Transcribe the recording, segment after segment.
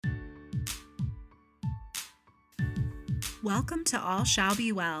Welcome to All Shall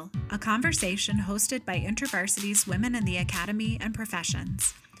Be Well, a conversation hosted by InterVarsity's Women in the Academy and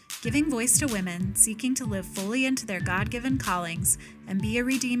Professions, giving voice to women seeking to live fully into their God-given callings and be a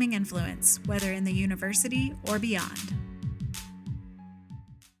redeeming influence, whether in the university or beyond.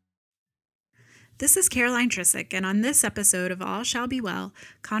 This is Caroline Trisick, and on this episode of All Shall Be Well,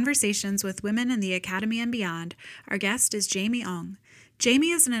 Conversations with Women in the Academy and Beyond, our guest is Jamie Ong.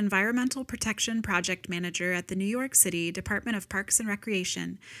 Jamie is an environmental protection project manager at the New York City Department of Parks and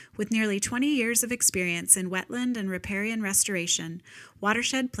Recreation, with nearly 20 years of experience in wetland and riparian restoration,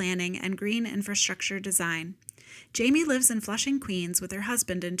 watershed planning, and green infrastructure design. Jamie lives in Flushing, Queens with her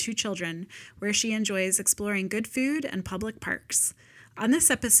husband and 2 children, where she enjoys exploring good food and public parks. On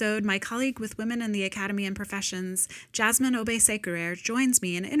this episode, my colleague with Women in the Academy and Professions, Jasmine Obey-Sekurer, joins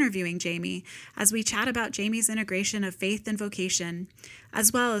me in interviewing Jamie as we chat about Jamie's integration of faith and vocation,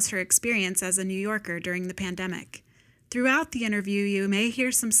 as well as her experience as a New Yorker during the pandemic. Throughout the interview, you may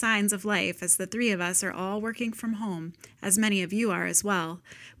hear some signs of life as the 3 of us are all working from home, as many of you are as well,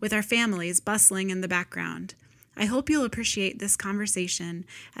 with our families bustling in the background. I hope you'll appreciate this conversation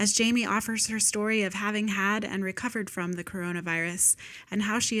as Jamie offers her story of having had and recovered from the coronavirus and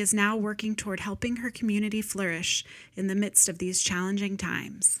how she is now working toward helping her community flourish in the midst of these challenging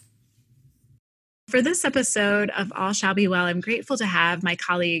times. For this episode of All Shall Be Well, I'm grateful to have my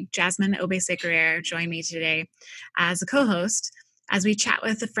colleague Jasmine Obey-Sekurer join me today as a co-host as we chat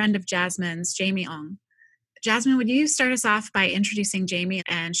with a friend of Jasmine's, Jamie Ong. Jasmine, would you start us off by introducing Jamie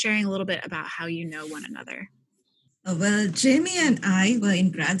and sharing a little bit about how you know one another? Well, Jamie and I were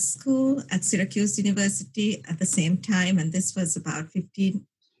in grad school at Syracuse University at the same time, and this was about 15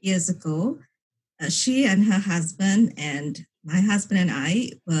 years ago. She and her husband and my husband and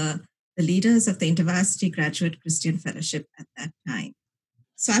I were the leaders of the InterVarsity Graduate Christian Fellowship at that time.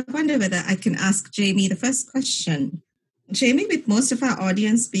 So I wonder whether I can ask Jamie the first question. Jamie, with most of our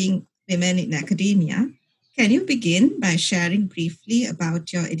audience being women in academia, can you begin by sharing briefly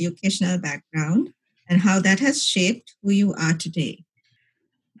about your educational background and how that has shaped who you are today?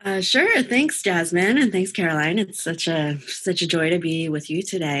 Sure. Thanks, Jasmine, and thanks, Caroline. It's such a joy to be with you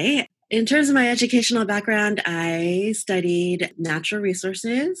today. In terms of my educational background, I studied natural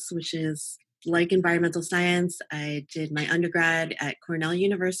resources, which is like environmental science. I did my undergrad at Cornell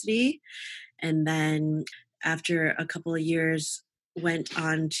University, and then after a couple of years, went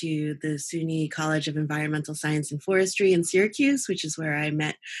on to the SUNY College of Environmental Science and Forestry in Syracuse, which is where I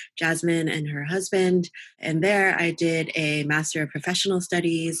met Jasmine and her husband. And there I did a Master of Professional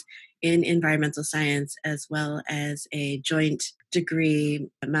Studies in Environmental Science, as well as a joint degree,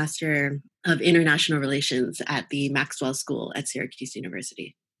 Master of International Relations at the Maxwell School at Syracuse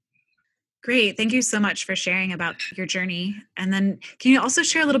University. Great. Thank you so much for sharing about your journey. And then can you also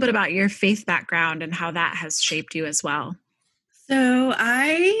share a little bit about your faith background and how that has shaped you as well? So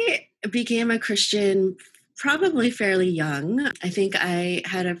I became a Christian probably fairly young. I think I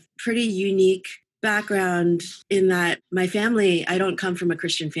had a pretty unique background in that my family, I don't come from a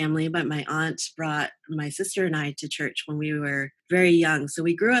Christian family, but my aunt brought my sister and I to church when we were very young. So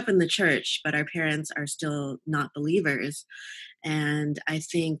we grew up in the church, but our parents are still not believers. And I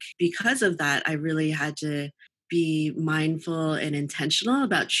think because of that, I really had to be mindful and intentional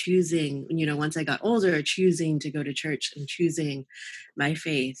about choosing, once I got older, choosing to go to church and choosing my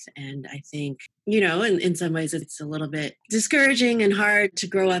faith. And I think, in some ways it's a little bit discouraging and hard to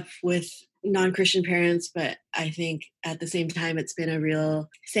grow up with non-Christian parents, but I think at the same time, it's been a real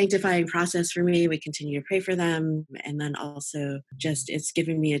sanctifying process for me. We continue to pray for them. And then also just it's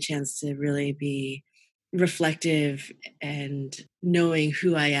given me a chance to really be reflective and knowing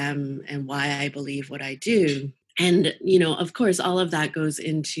who I am and why I believe what I do. And, of course, all of that goes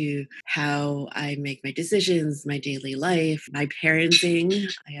into how I make my decisions, my daily life, my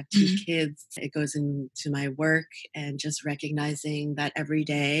parenting. I have 2 kids. It goes into my work and just recognizing that every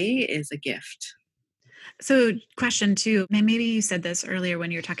day is a gift. So question 2, and maybe you said this earlier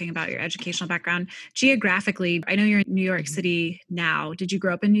when you were talking about your educational background. Geographically, I know you're in New York City now. Did you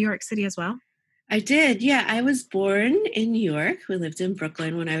grow up in New York City as well? I did. Yeah, I was born in New York. We lived in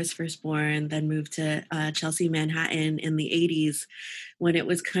Brooklyn when I was first born, then moved to Chelsea, Manhattan in the 80s when it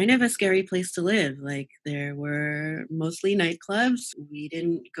was kind of a scary place to live. Like there were mostly nightclubs. We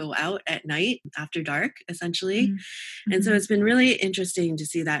didn't go out at night after dark, essentially. Mm-hmm. And so it's been really interesting to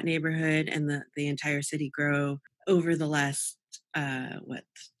see that neighborhood and the entire city grow over the last,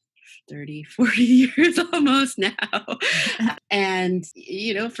 30, 40 years almost now. And,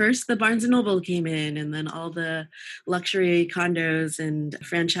 first the Barnes & Noble came in, and then all the luxury condos and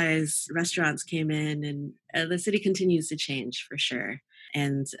franchise restaurants came in, and the city continues to change for sure.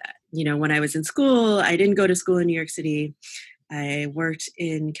 And, when I was in school, I didn't go to school in New York City. I worked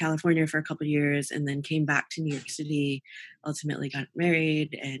in California for a couple of years and then came back to New York City, ultimately got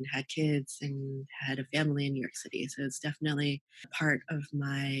married and had kids and had a family in New York City. So it's definitely part of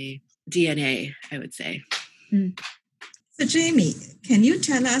my DNA, I would say. Mm. So Jamie, can you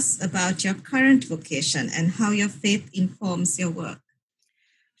tell us about your current vocation and how your faith informs your work?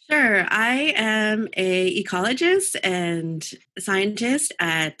 Sure. I am a ecologist and scientist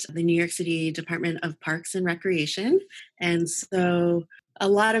at the New York City Department of Parks and Recreation. And so a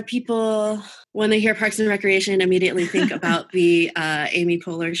lot of people, when they hear Parks and Recreation, immediately think about the Amy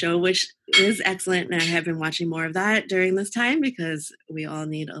Poehler show, which is excellent. And I have been watching more of that during this time because we all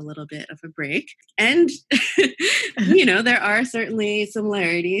need a little bit of a break. And, there are certainly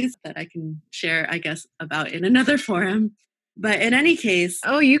similarities that I can share, I guess, about in another forum. But in any case...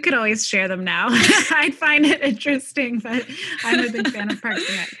 Oh, you could always share them now. I'd find it interesting, but I'm a big fan of Parks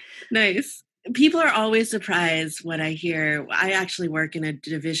and Rec. Nice. People are always surprised when I hear... I actually work in a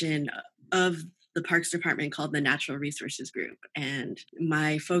division of the Parks Department called the Natural Resources Group, and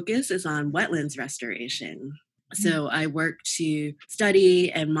my focus is on wetlands restoration. So I work to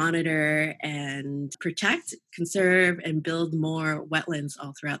study and monitor and protect, conserve, and build more wetlands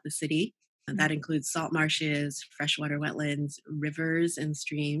all throughout the city. And that includes salt marshes, freshwater wetlands, rivers, and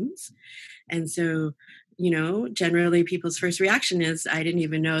streams. And so, generally people's first reaction is, I didn't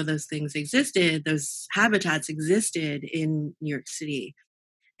even know those things existed. Those habitats existed in New York City.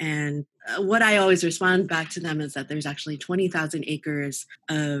 And what I always respond back to them is that there's actually 20,000 acres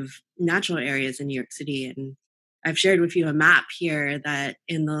of natural areas in New York City. And I've shared with you a map here that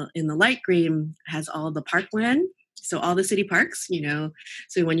in the light green has all the parkland. So all the city parks,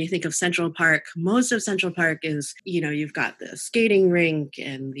 so when you think of Central Park, most of Central Park is, you've got the skating rink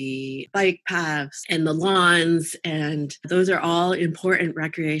and the bike paths and the lawns, and those are all important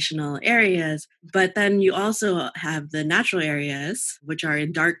recreational areas. But then you also have the natural areas, which are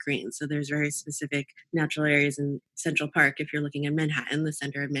in dark green. So there's very specific natural areas in Central Park. If you're looking at Manhattan, the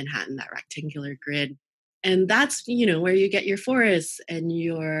center of Manhattan, that rectangular grid. And that's, where you get your forests and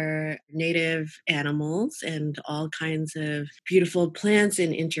your native animals and all kinds of beautiful plants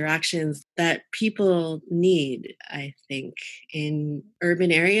and interactions that people need, I think, in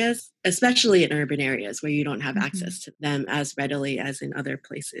urban areas, especially in urban areas where you don't have access to them as readily as in other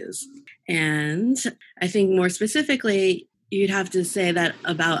places. And I think more specifically, you'd have to say that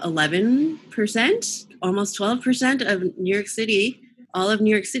about 11%, almost 12% of New York City, all of New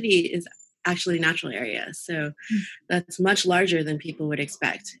York City is actually natural area. So that's much larger than people would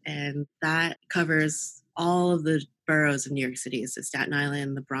expect. And that covers all of the boroughs of New York City. So Staten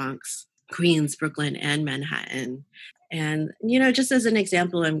Island, the Bronx, Queens, Brooklyn, and Manhattan. And, just as an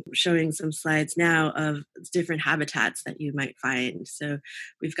example, I'm showing some slides now of different habitats that you might find. So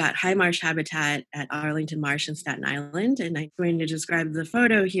we've got high marsh habitat at Arlington Marsh in Staten Island. And I'm going to describe the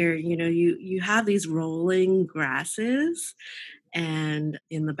photo here. You have these rolling grasses, and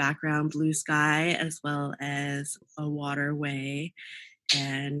in the background, blue sky, as well as a waterway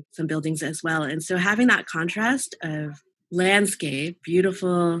and some buildings as well. And so having that contrast of landscape,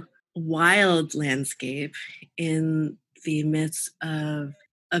 beautiful, wild landscape in the midst of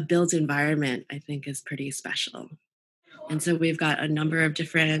a built environment, I think is pretty special. And so we've got a number of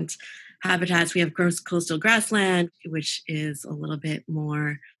different habitats. We have coastal grassland, which is a little bit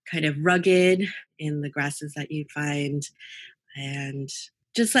more kind of rugged in the grasses that you find. And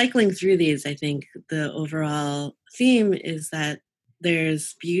just cycling through these, I think the overall theme is that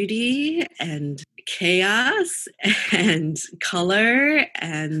there's beauty and chaos and color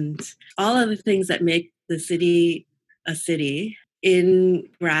and all of the things that make the city a city in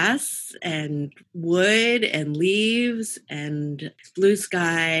grass and wood and leaves and blue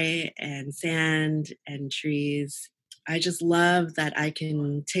sky and sand and trees. I just love that I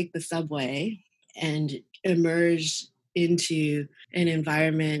can take the subway and emerge into an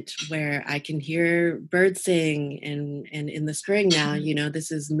environment where I can hear birds sing, and in the spring now, this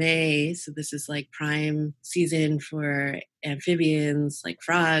is May, so this is like prime season for amphibians like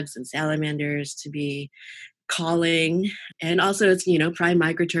frogs and salamanders to be calling. And also it's, prime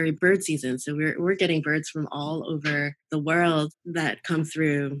migratory bird season. So we're getting birds from all over the world that come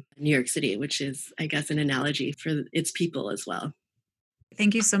through New York City, which is, I guess, an analogy for its people as well.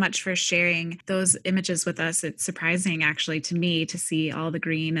 Thank you so much for sharing those images with us. It's surprising, actually, to me to see all the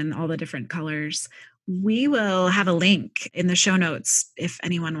green and all the different colors. We will have a link in the show notes if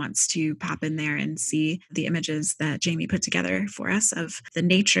anyone wants to pop in there and see the images that Jamie put together for us of the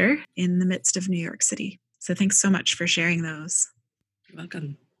nature in the midst of New York City. So thanks so much for sharing those. You're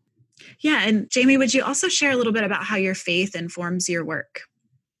welcome. Yeah. And Jamie, would you also share a little bit about how your faith informs your work?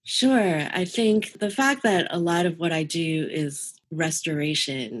 Sure. I think the fact that a lot of what I do is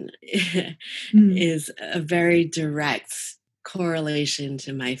restoration is a very direct correlation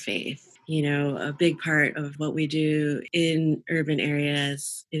to my faith. You know, a big part of what we do in urban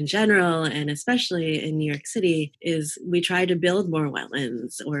areas in general, and especially in New York City, is we try to build more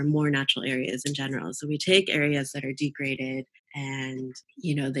wetlands or more natural areas in general. So we take areas that are degraded and,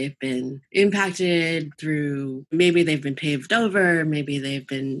 you know, they've been impacted through, maybe they've been paved over, maybe they've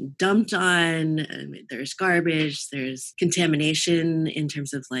been dumped on, there's garbage, there's contamination in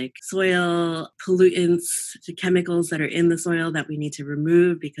terms of like soil pollutants, the chemicals that are in the soil that we need to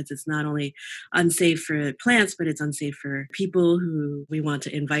remove because it's not only unsafe for plants, but it's unsafe for people who we want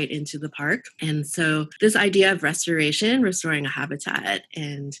to invite into the park. And so this idea of restoration, restoring a habitat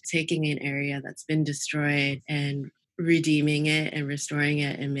and taking an area that's been destroyed and redeeming it and restoring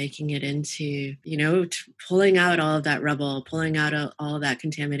it and making it into, you know, pulling out all of that rubble, pulling out all of that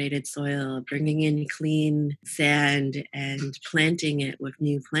contaminated soil, bringing in clean sand and planting it with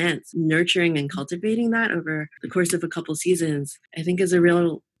new plants, nurturing and cultivating that over the course of a couple seasons, I think is a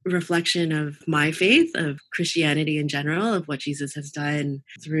real reflection of my faith, of Christianity in general, of what Jesus has done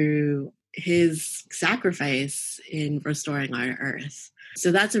through his sacrifice in restoring our earth.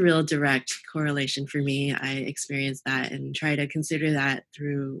 So that's a real direct correlation for me. I experience that and try to consider that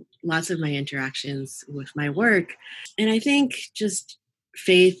through lots of my interactions with my work. And I think just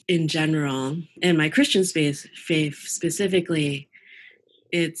faith in general and my Christian faith specifically,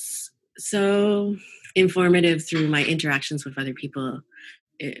 it's so informative through my interactions with other people.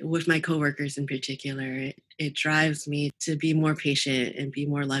 With my coworkers in particular, it drives me to be more patient and be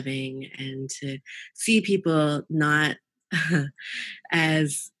more loving and to see people not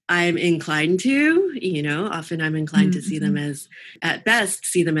as I'm inclined to, you know, often I'm inclined to see them as, at best,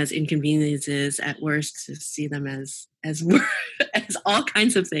 see them as inconveniences, at worst, to see them as as all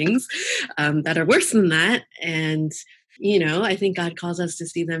kinds of things that are worse than that. And you know, I think God calls us to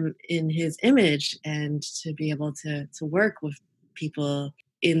see them in his image and to be able to work with people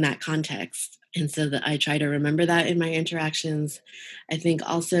in that context. And so that I try to remember that in my interactions. I think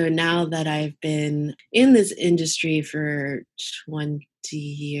also now that I've been in this industry for 20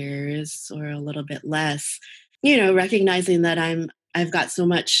 years or a little bit less, you know, recognizing that I've got so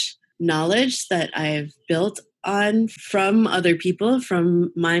much knowledge that I've built on from other people,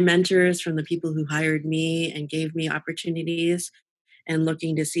 from my mentors, from the people who hired me and gave me opportunities, and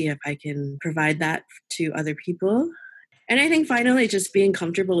looking to see if I can provide that to other people. And I think finally just being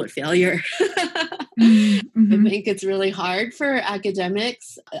comfortable with failure. I think it's really hard for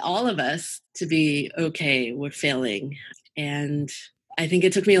academics, all of us, to be okay with failing. And I think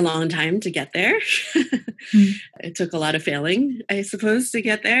it took me a long time to get there. It took a lot of failing, I suppose, to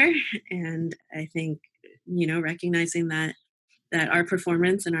get there. And I think, you know, recognizing that our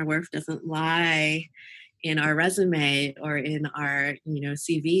performance and our worth doesn't lie in our resume or in our, you know,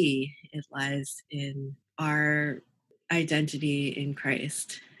 CV. It lies in our identity in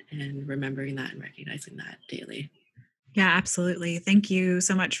Christ, and remembering that and recognizing that daily. Yeah, absolutely. Thank you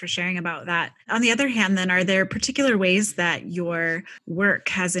so much for sharing about that. On the other hand, then, are there particular ways that your work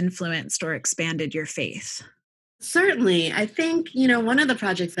has influenced or expanded your faith? Certainly. I think, you know, one of the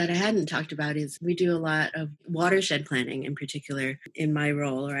projects that I hadn't talked about is we do a lot of watershed planning in particular in my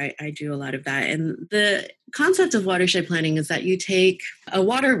role, or I do a lot of that. And the concept of watershed planning is that you take a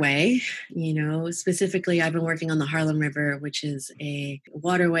waterway, you know, specifically I've been working on the Harlem River, which is a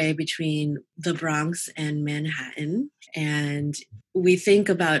waterway between the Bronx and Manhattan. And we think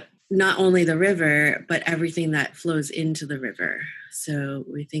about not only the river, but everything that flows into the river. So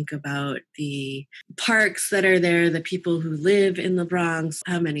we think about the parks that are there, the people who live in the Bronx,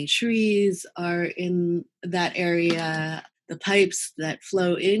 how many trees are in that area, the pipes that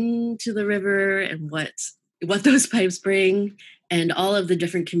flow into the river and what those pipes bring, and all of the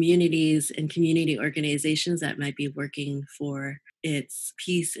different communities and community organizations that might be working for its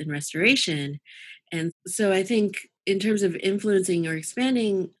peace and restoration. And so I think in terms of influencing or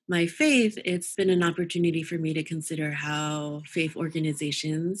expanding my faith, it's been an opportunity for me to consider how faith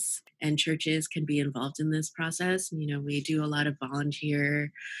organizations and churches can be involved in this process. You know, we do a lot of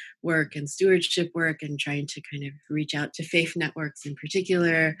volunteer work and stewardship work and trying to kind of reach out to faith networks in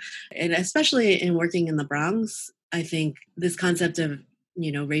particular. And especially in working in the Bronx, I think this concept of,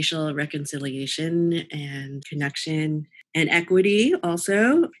 you know, racial reconciliation and connection and equity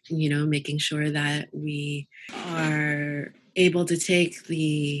also, you know, making sure that we are able to take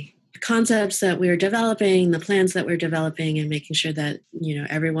the concepts that we're developing, the plans that we're developing, and making sure that, you know,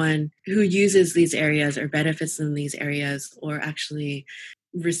 everyone who uses these areas or benefits in these areas or actually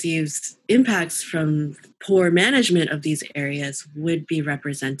receives impacts from poor management of these areas would be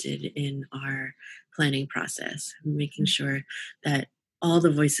represented in our planning process, making sure that all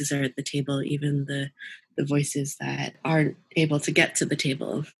the voices are at the table, even the voices that aren't able to get to the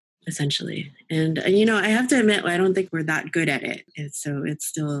table, essentially. And, I have to admit, I don't think we're that good at it. It's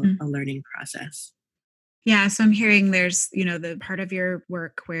still a learning process. Yeah, so I'm hearing there's, the part of your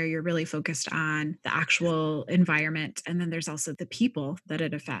work where you're really focused on the actual environment, and then there's also the people that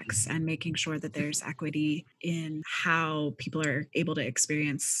it affects and making sure that there's equity in how people are able to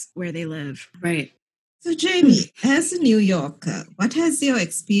experience where they live. Right. So, Jamie, as a New Yorker, what has your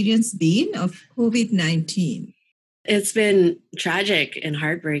experience been of COVID-19? It's been tragic and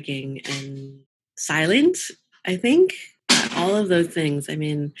heartbreaking and silent, I think. All of those things. I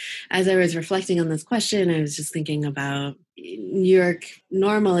mean, as I was reflecting on this question, I was just thinking about New York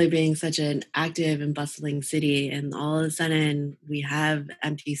normally being such an active and bustling city, and all of a sudden we have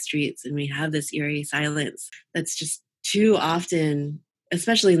empty streets and we have this eerie silence that's just too often,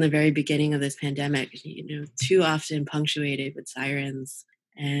 especially in the very beginning of this pandemic, too often punctuated with sirens.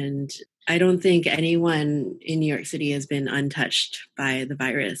 And I don't think anyone in New York City has been untouched by the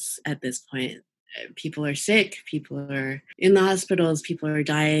virus at this point. People are sick, people are in the hospitals, people are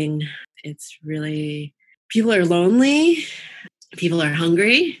dying. It's really, people are lonely, people are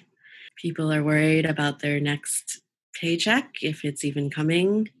hungry, people are worried about their next paycheck, if it's even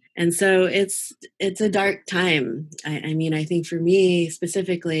coming. And so it's a dark time. I think for me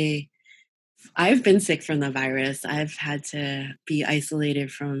specifically, I've been sick from the virus. I've had to be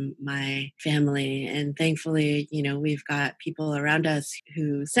isolated from my family. And thankfully, we've got people around us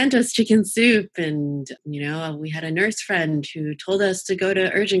who sent us chicken soup. And, we had a nurse friend who told us to go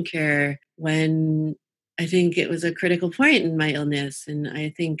to urgent care when I think it was a critical point in my illness. And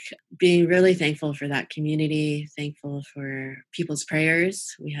I think being really thankful for that community, thankful for people's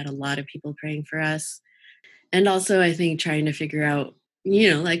prayers. We had a lot of people praying for us. And also, I think trying to figure out,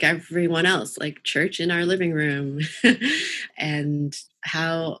 like everyone else, like church in our living room and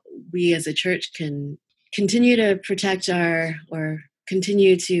how we as a church can continue to protect or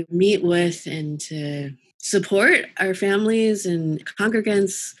continue to meet with and to support our families and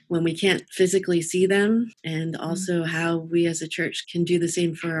congregants when we can't physically see them, and also how we as a church can do the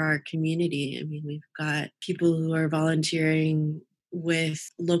same for our community. I mean, we've got people who are volunteering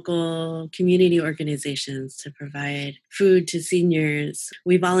with local community organizations to provide food to seniors.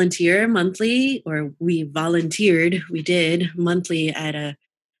 We volunteer monthly, or we did monthly at a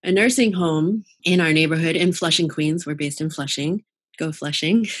nursing home in our neighborhood in Flushing, Queens. We're based in Flushing. Go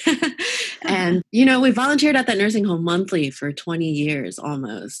Flushing. And, we volunteered at that nursing home monthly for 20 years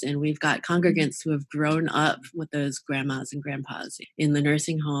almost. And we've got congregants who have grown up with those grandmas and grandpas in the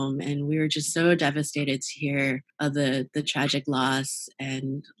nursing home. And we were just so devastated to hear of the tragic loss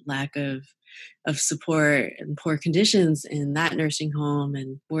and lack of support and poor conditions in that nursing home.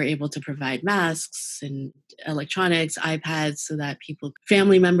 And we're able to provide masks and electronics, iPads, so that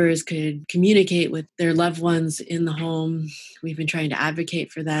family members could communicate with their loved ones in the home. We've been trying to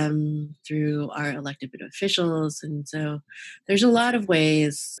advocate for them through our elected officials. And so there's a lot of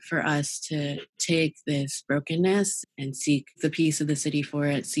ways for us to take this brokenness and seek the peace of the city for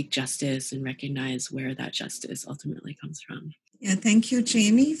it, seek justice, and recognize where that justice ultimately comes from. Yeah, thank you,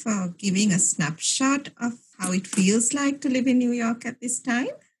 Jamie, for giving a snapshot of how it feels like to live in New York at this time.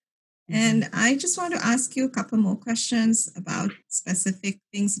 And I just want to ask you a couple more questions about specific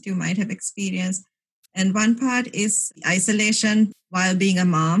things that you might have experienced. And one part is isolation while being a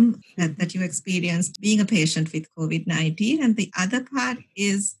mom that you experienced being a patient with COVID-19. And the other part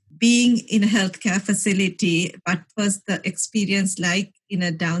is being in a healthcare facility. What was the experience like in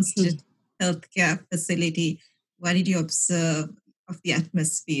a downstate healthcare facility? What did you observe of the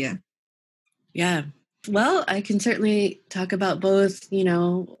atmosphere? Yeah. Well, I can certainly talk about both.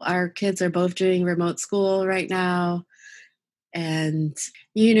 Our kids are both doing remote school right now. And,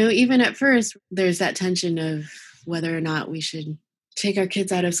 even at first, there's that tension of whether or not we should take our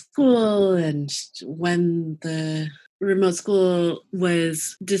kids out of school. And when the remote school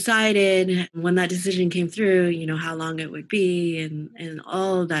was decided, when that decision came through, how long it would be, and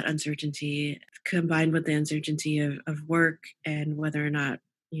all of that uncertainty combined with the uncertainty of work and whether or not,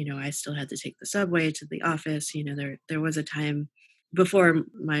 I still had to take the subway to the office. There was a time before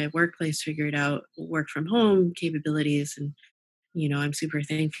my workplace figured out work from home capabilities, and, I'm super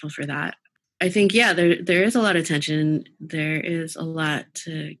thankful for that. I think, there is a lot of tension. There is a lot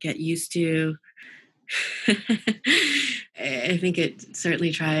to get used to. I think it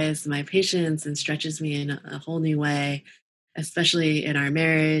certainly tries my patience and stretches me in a whole new way, especially in our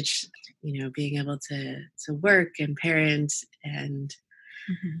marriage, being able to work and parent and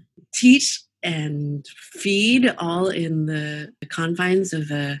teach and feed all in the confines of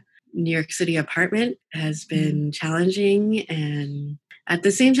a New York City apartment has been challenging, and at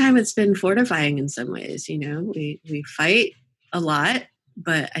the same time it's been fortifying in some ways. We fight a lot,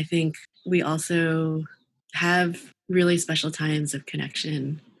 but I think we also have really special times of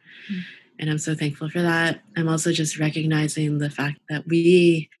connection, and I'm so thankful for that. I'm also just recognizing the fact that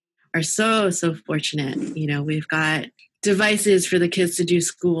we are so fortunate. We've got devices for the kids to do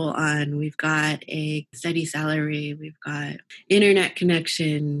school on. We've got a steady salary. We've got internet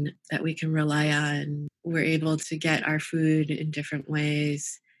connection that we can rely on. We're able to get our food in different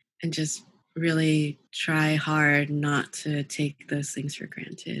ways and just really try hard not to take those things for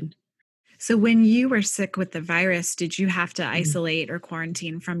granted. So when you were sick with the virus, did you have to isolate or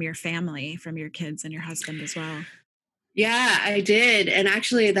quarantine from your family, from your kids and your husband as well? Yeah, I did. And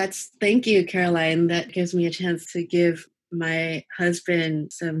actually, thank you, Caroline. That gives me a chance to give my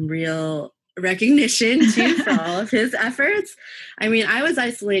husband some real recognition too for all of his efforts. I mean, I was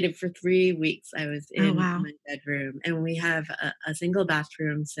isolated for 3 weeks. I was in my bedroom, and we have a single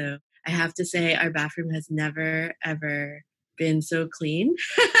bathroom. So I have to say our bathroom has never, ever been so clean.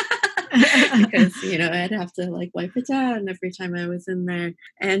 Because I'd have to wipe it down every time I was in there.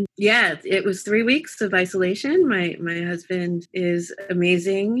 And yeah, it was 3 weeks of isolation. My husband is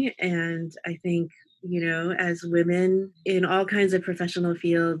amazing, and I think as women in all kinds of professional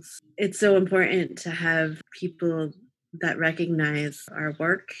fields, it's so important to have people that recognize our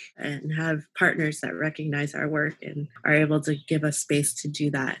work and have partners that recognize our work and are able to give us space to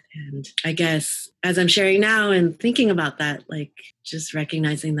do that. And I guess as I'm sharing now and thinking about that, just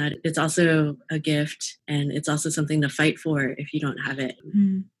recognizing that it's also a gift and it's also something to fight for if you don't have it,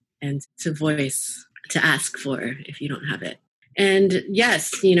 and to voice, to ask for if you don't have it. And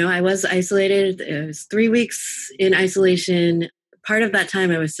yes, I was isolated. It was 3 weeks in isolation. Part of that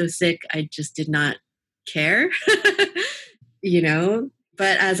time I was so sick, I just did not care,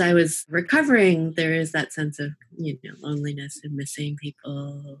 but as I was recovering, there is that sense of, loneliness and missing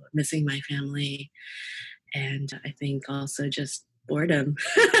people, missing my family. And I think also just boredom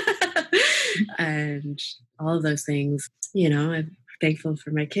and all of those things. I'm thankful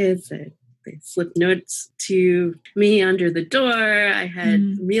for my kids. They slipped notes to me under the door. I had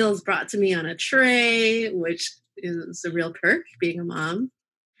meals brought to me on a tray, which is a real perk being a mom.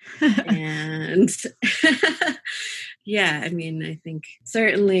 And yeah, I mean, I think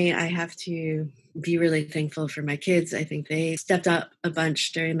certainly I have to be really thankful for my kids. I think they stepped up a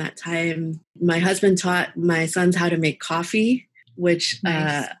bunch during that time. My husband taught my sons how to make coffee, which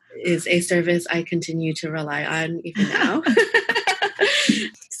is a service I continue to rely on even now.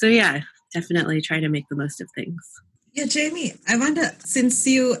 So yeah, definitely try to make the most of things. Yeah, Jamie, I wonder, since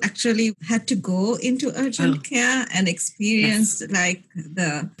you actually had to go into urgent care and experienced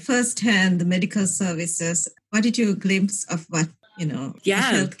the firsthand the medical services, what did you glimpse of what,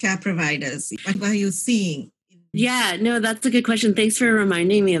 healthcare providers, what were you seeing? Yeah, no, that's a good question. Thanks for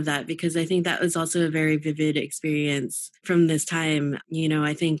reminding me of that, because I think that was also a very vivid experience from this time.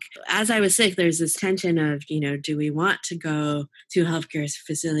 I think as I was sick, there's this tension of, do we want to go to a healthcare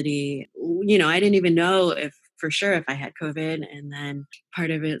facility? I didn't even know for sure if I had COVID. And then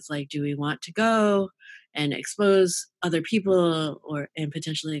part of it's do we want to go and expose other people and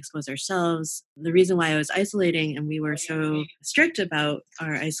potentially expose ourselves? The reason why I was isolating and we were so strict about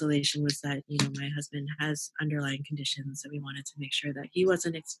our isolation was that, my husband has underlying conditions, so we wanted to make sure that he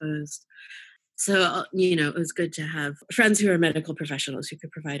wasn't exposed. So, it was good to have friends who are medical professionals who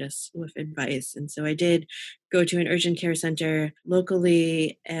could provide us with advice. And so I did go to an urgent care center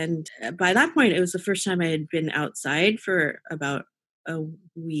locally. And by that point, it was the first time I had been outside for about a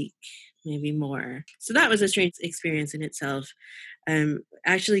week, maybe more. So that was a strange experience in itself.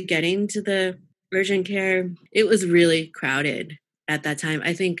 Actually getting to the urgent care, it was really crowded at that time.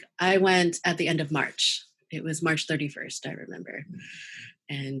 I think I went at the end of March. It was March 31st, I remember.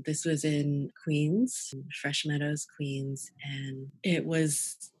 And this was in Queens, Fresh Meadows, Queens. And it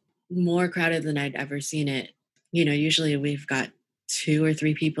was more crowded than I'd ever seen it. Usually we've got 2 or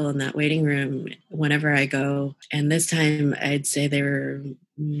 3 people in that waiting room whenever I go. And this time I'd say there were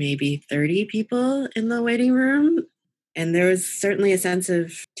maybe 30 people in the waiting room. And there was certainly a sense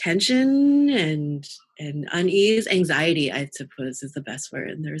of tension and unease. Anxiety, I suppose, is the best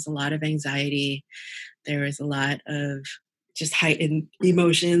word. There was a lot of anxiety. There was a lot of just heightened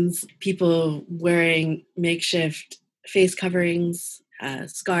emotions. People wearing makeshift face coverings,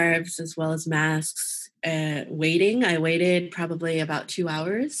 scarves, as well as masks. waiting. I waited probably about 2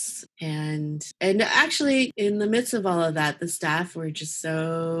 hours. And actually, in the midst of all of that, the staff were just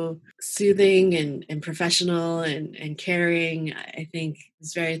so soothing and professional and caring. I think I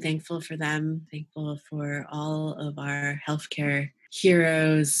was very thankful for them, thankful for all of our healthcare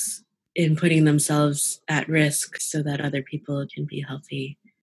heroes in putting themselves at risk so that other people can be healthy.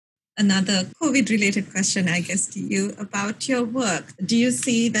 Another COVID-related question, I guess, to you about your work. Do you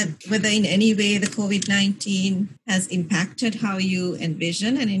see that whether in any way the COVID-19 has impacted how you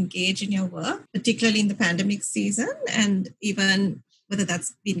envision and engage in your work, particularly in the pandemic season, and even whether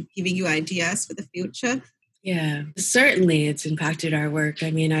that's been giving you ideas for the future? Yeah, certainly it's impacted our work. I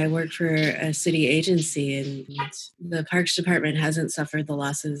mean, I work for a city agency, and the Parks Department hasn't suffered the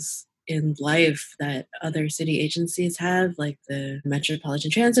losses in life that other city agencies have, like the Metropolitan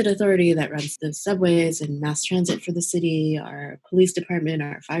Transit Authority that runs the subways and mass transit for the city, our police department,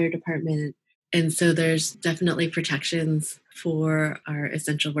 our fire department. And so there's definitely protections for our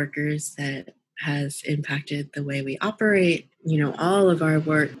essential workers that has impacted the way we operate. All of our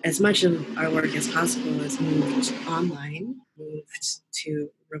work, as much of our work as possible, is moved online, moved to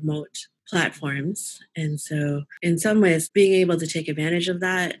remote platforms. And so in some ways, being able to take advantage of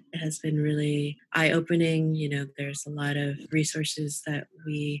that has been really eye-opening. There's a lot of resources that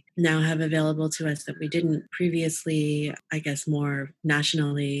we now have available to us that we didn't previously, I guess, more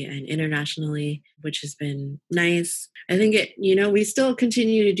nationally and internationally, which has been nice. I think we still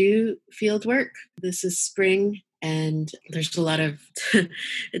continue to do field work. This is spring, and there's a lot of,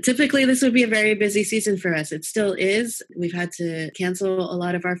 typically this would be a very busy season for us. It still is. We've had to cancel a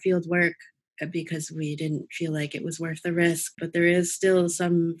lot of our field work because we didn't feel like it was worth the risk. But there is still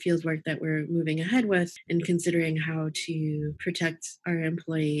some field work that we're moving ahead with and considering how to protect our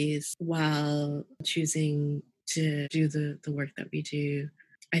employees while choosing to do the work that we do.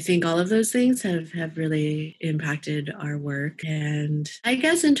 I think all of those things have really impacted our work. And I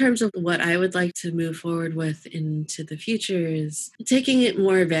guess in terms of what I would like to move forward with into the future is taking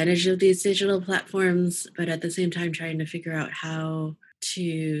more advantage of these digital platforms, but at the same time trying to figure out how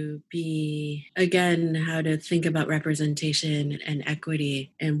to how to think about representation and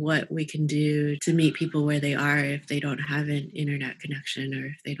equity and what we can do to meet people where they are if they don't have an internet connection or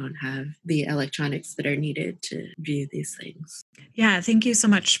if they don't have the electronics that are needed to view these things. Yeah, thank you so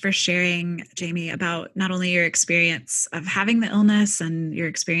much for sharing, Jamie, about not only your experience of having the illness and your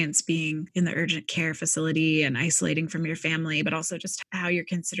experience being in the urgent care facility and isolating from your family, but also just how you're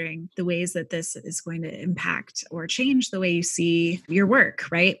considering the ways that this is going to impact or change the way you see your work,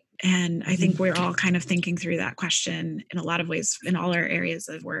 right? And I think we're all kind of thinking through that question in a lot of ways in all our areas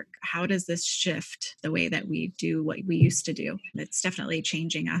of work. How does this shift the way that we do what we used to do? It's definitely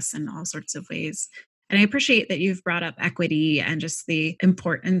changing us in all sorts of ways. And I appreciate that you've brought up equity and just the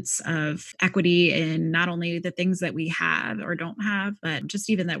importance of equity in not only the things that we have or don't have, but just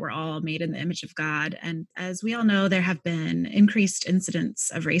even that we're all made in the image of God. And as we all know, there have been increased incidents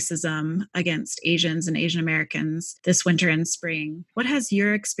of racism against Asians and Asian Americans this winter and spring. What has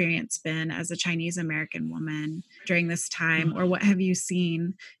your experience been as a Chinese American woman during this time, or what have you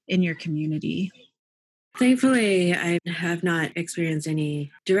seen in your community? Thankfully, I have not experienced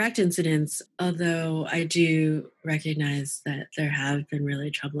any direct incidents, although I do recognize that there have been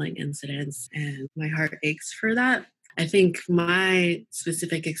really troubling incidents, and my heart aches for that. I think my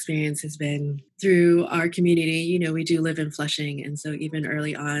specific experience has been through our community. We do live in Flushing. And so even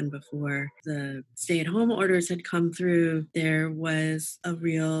early on, before the stay-at-home orders had come through, there was a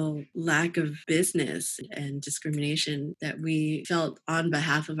real lack of business and discrimination that we felt on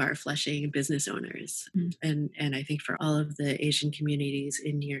behalf of our Flushing business owners. Mm-hmm. And I think for all of the Asian communities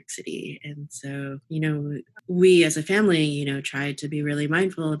in New York City. And so, we as a family, tried to be really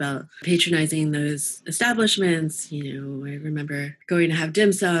mindful about patronizing those establishments. I remember going to have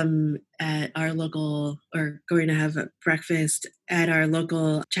dim sum at our local, or going to have breakfast at our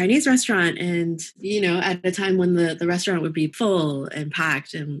local Chinese restaurant. And, at a time when the restaurant would be full and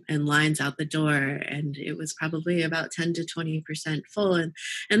packed and lines out the door. And it was probably about 10 to 20% full. And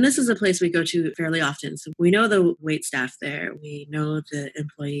this is a place we go to fairly often. So we know the wait staff there. We know the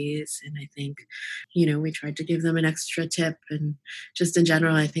employees. And I think, we tried to give them an extra tip. And just in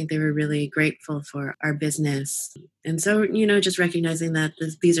general, I think they were really grateful for our business. And so, just recognizing that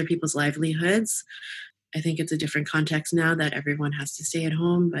these are people's livelihoods. I think it's a different context now that everyone has to stay at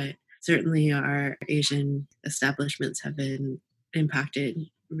home, but certainly our Asian establishments have been impacted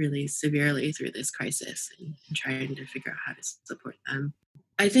really severely through this crisis and trying to figure out how to support them.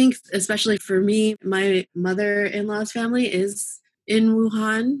 I think, especially for me, my mother-in-law's family is in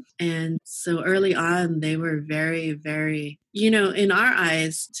Wuhan. And so early on, they were very, very in our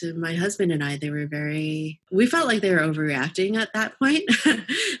eyes, to my husband and I, we felt like they were overreacting at that point.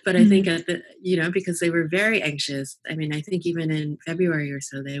 But I think because they were very anxious. I mean, I think even in February or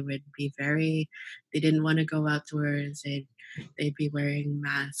so, they didn't want to go outdoors. They'd be wearing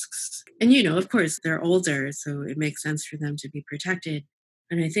masks. And, of course, they're older, so it makes sense for them to be protected.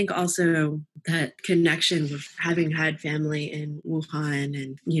 And I think also that connection with having had family in Wuhan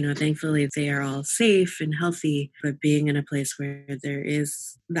and, thankfully they are all safe and healthy, but being in a place where there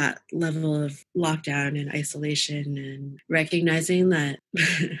is that level of lockdown and isolation and recognizing that,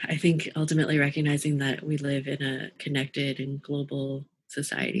 I think ultimately recognizing that we live in a connected and global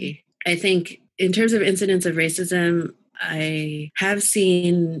society. I think in terms of incidents of racism, I have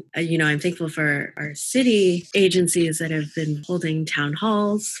seen, I'm thankful for our city agencies that have been holding town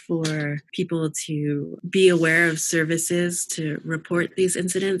halls for people to be aware of services to report these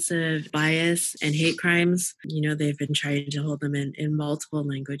incidents of bias and hate crimes. They've been trying to hold them in multiple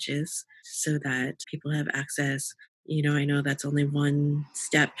languages so that people have access. I know that's only one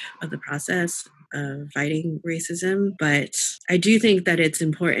step of the process of fighting racism, but I do think that it's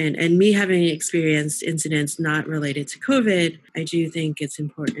important. And me having experienced incidents not related to COVID, I do think it's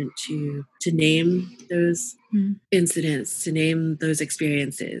important to name those incidents, to name those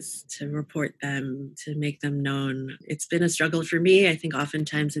experiences, to report them, to make them known. It's been a struggle for me. I think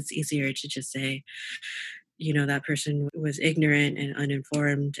oftentimes it's easier to just say, that person was ignorant and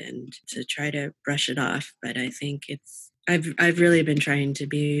uninformed and to try to brush it off. But I think I've really been trying to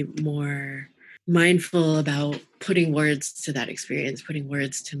be more mindful about putting words to that experience, putting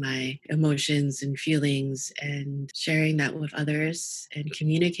words to my emotions and feelings and sharing that with others and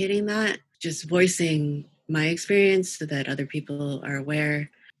communicating that, just voicing my experience so that other people are aware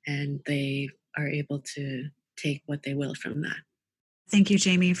and they are able to take what they will from that. Thank you,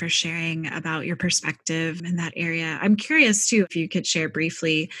 Jamie, for sharing about your perspective in that area. I'm curious, too, if you could share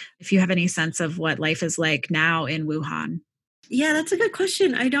briefly, if you have any sense of what life is like now in Wuhan. Yeah, that's a good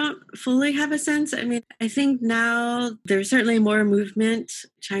question. I don't fully have a sense. I mean, I think now there's certainly more movement.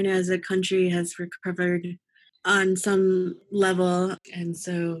 China as a country has recovered on some level. And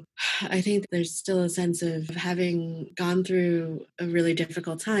so I think there's still a sense of having gone through a really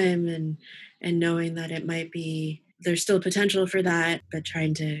difficult time and knowing that there's still potential for that, but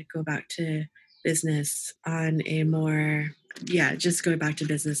trying to go back to business on a more just going back to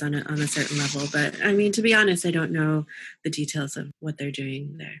business on a certain level. But I mean, to be honest, I don't know the details of what they're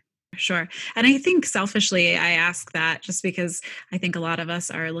doing there. Sure. And I think selfishly, I ask that just because I think a lot of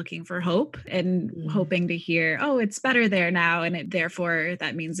us are looking for hope and hoping to hear, oh, it's better there now. And therefore,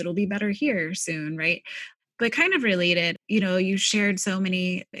 that means it'll be better here soon, right? But kind of related, you shared so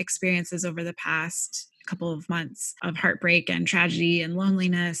many experiences over the past couple of months of heartbreak and tragedy and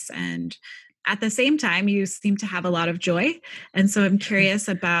loneliness. And at the same time, you seem to have a lot of joy. And so I'm curious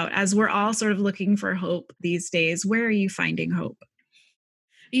about, as we're all sort of looking for hope these days, where are you finding hope?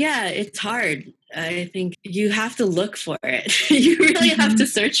 Yeah, it's hard. I think you have to look for it. You really have to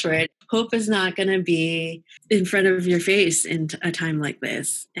search for it. Hope is not going to be in front of your face in a time like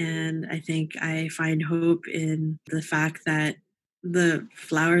this. And I think I find hope in the fact that the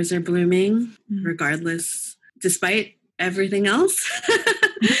flowers are blooming regardless, despite everything else.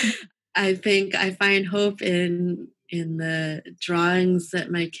 I think I find hope in the drawings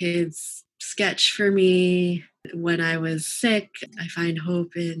that my kids sketch for me when I was sick. I find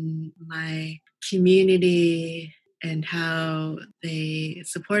hope in my community and how they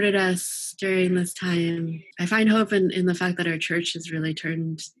supported us during this time. I find hope in the fact that our church has really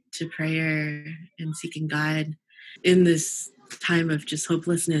turned to prayer and seeking God in this time of just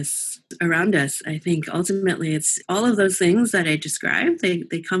hopelessness around us. I think ultimately it's all of those things that I described,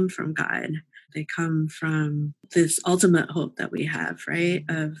 they come from God. They come from this ultimate hope that we have, right?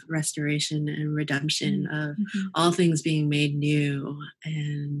 Of restoration and redemption, of all things being made new.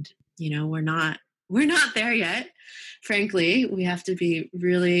 And, we're not there yet. Frankly, we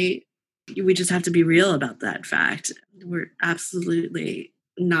just have to be real about that fact. We're absolutely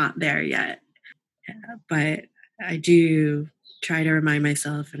not there yet. But I do try to remind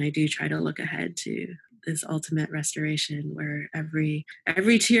myself, and I do try to look ahead to this ultimate restoration where every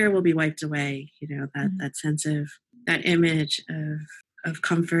tear will be wiped away. That sense of that image of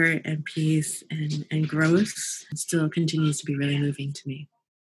comfort and peace and growth still continues to be really moving to me.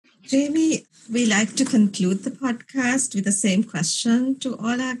 Jamie, we like to conclude the podcast with the same question to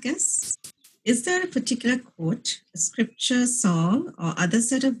all our guests. Is there a particular quote, a scripture, song, or other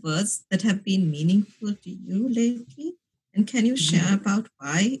set of words that have been meaningful to you lately? And can you share about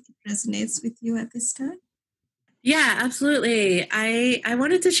why it resonates with you at this time? Yeah, absolutely. I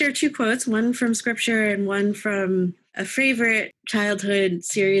wanted to share 2 quotes, one from scripture and one from a favorite childhood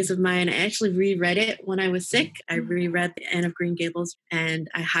series of mine. I actually reread it when I was sick. I reread Anne of Green Gables, and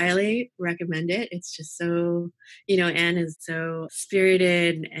I highly recommend it. It's just so, Anne is so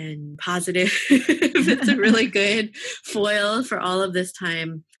spirited and positive. It's a really good foil for all of this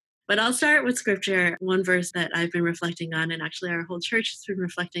time. But I'll start with scripture. One verse that I've been reflecting on, and actually our whole church has been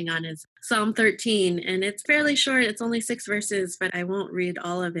reflecting on, is Psalm 13. And it's fairly short. It's only 6 verses, but I won't read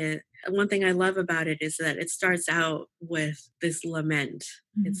all of it. One thing I love about it is that it starts out with this lament.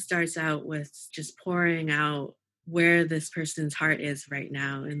 It starts out with just pouring out where this person's heart is right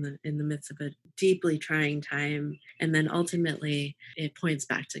now in the midst of a deeply trying time. And then ultimately it points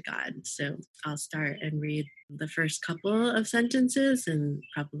back to God. So I'll start and read the first couple of sentences and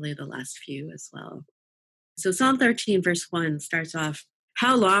probably the last few as well. So Psalm 13 verse 1 starts off,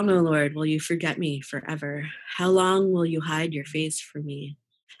 "How long, O Lord, will you forget me forever? How long will you hide your face from me?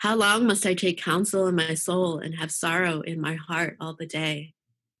 How long must I take counsel in my soul and have sorrow in my heart all the day?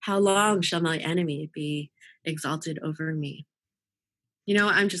 How long shall my enemy be exalted over me?"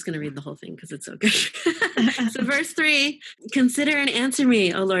 I'm just going to read the whole thing because it's so good. So verse 3, "Consider and answer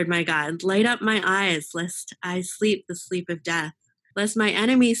me, O Lord my God. Light up my eyes, lest I sleep the sleep of death. Lest my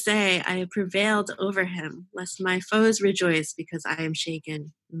enemies say, I have prevailed over him. Lest my foes rejoice because I am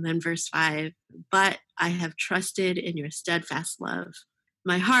shaken." And then verse 5, "But I have trusted in your steadfast love.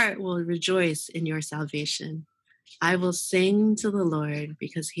 My heart will rejoice in your salvation. I will sing to the Lord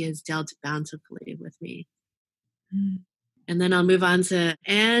because he has dealt bountifully with me." And then I'll move on to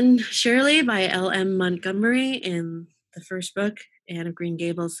Anne Shirley by L.M. Montgomery in the first book, Anne of Green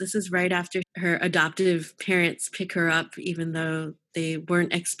Gables. This is right after her adoptive parents pick her up, even though they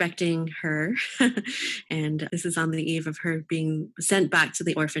weren't expecting her. And this is on the eve of her being sent back to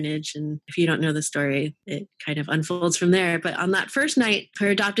the orphanage. And if you don't know the story, it kind of unfolds from there. But on that first night, her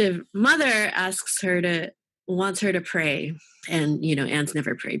adoptive mother wants her to pray. And, Anne's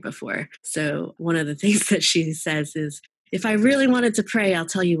never prayed before. So one of the things that she says is, "If I really wanted to pray, I'll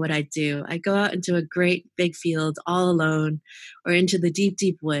tell you what I do. I go out into a great big field all alone or into the deep,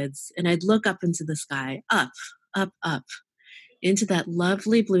 deep woods, and I'd look up into the sky, up, up, up, into that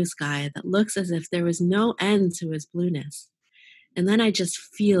lovely blue sky that looks as if there was no end to its blueness. And then I just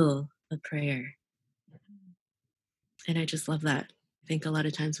feel the prayer." And I just love that. I think a lot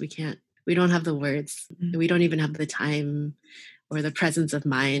of times we don't have the words. We don't even have the time or the presence of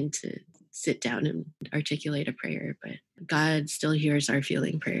mind to sit down and articulate a prayer, but God still hears our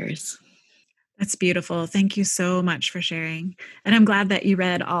feeling prayers. That's beautiful. Thank you so much for sharing. And I'm glad that you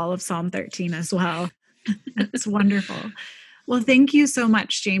read all of Psalm 13 as well. That's wonderful. Well, thank you so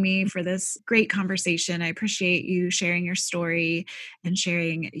much, Jamie, for this great conversation. I appreciate you sharing your story and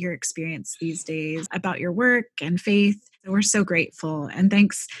sharing your experience these days about your work and faith. We're so grateful. And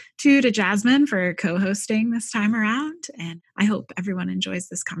thanks to Jasmine for co-hosting this time around. And I hope everyone enjoys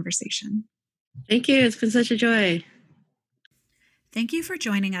this conversation. Thank you. It's been such a joy. Thank you for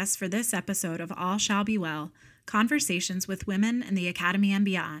joining us for this episode of All Shall Be Well, Conversations with Women in the Academy and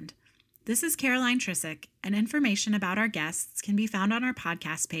Beyond. This is Caroline Trisick, and information about our guests can be found on our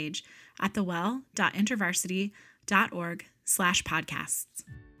podcast page at thewell.intervarsity.org/podcasts.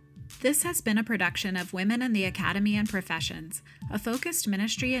 This has been a production of Women in the Academy and Professions, a focused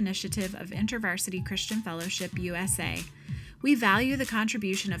ministry initiative of InterVarsity Christian Fellowship USA. We value the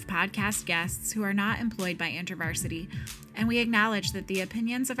contribution of podcast guests who are not employed by InterVarsity, and we acknowledge that the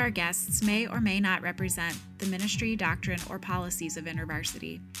opinions of our guests may or may not represent the ministry, doctrine, or policies of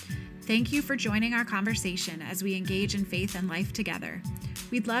InterVarsity. Thank you for joining our conversation as we engage in faith and life together.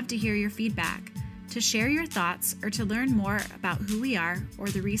 We'd love to hear your feedback. To share your thoughts or to learn more about who we are or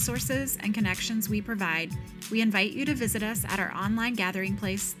the resources and connections we provide, we invite you to visit us at our online gathering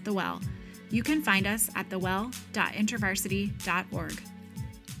place, The Well. You can find us at thewell.intervarsity.org.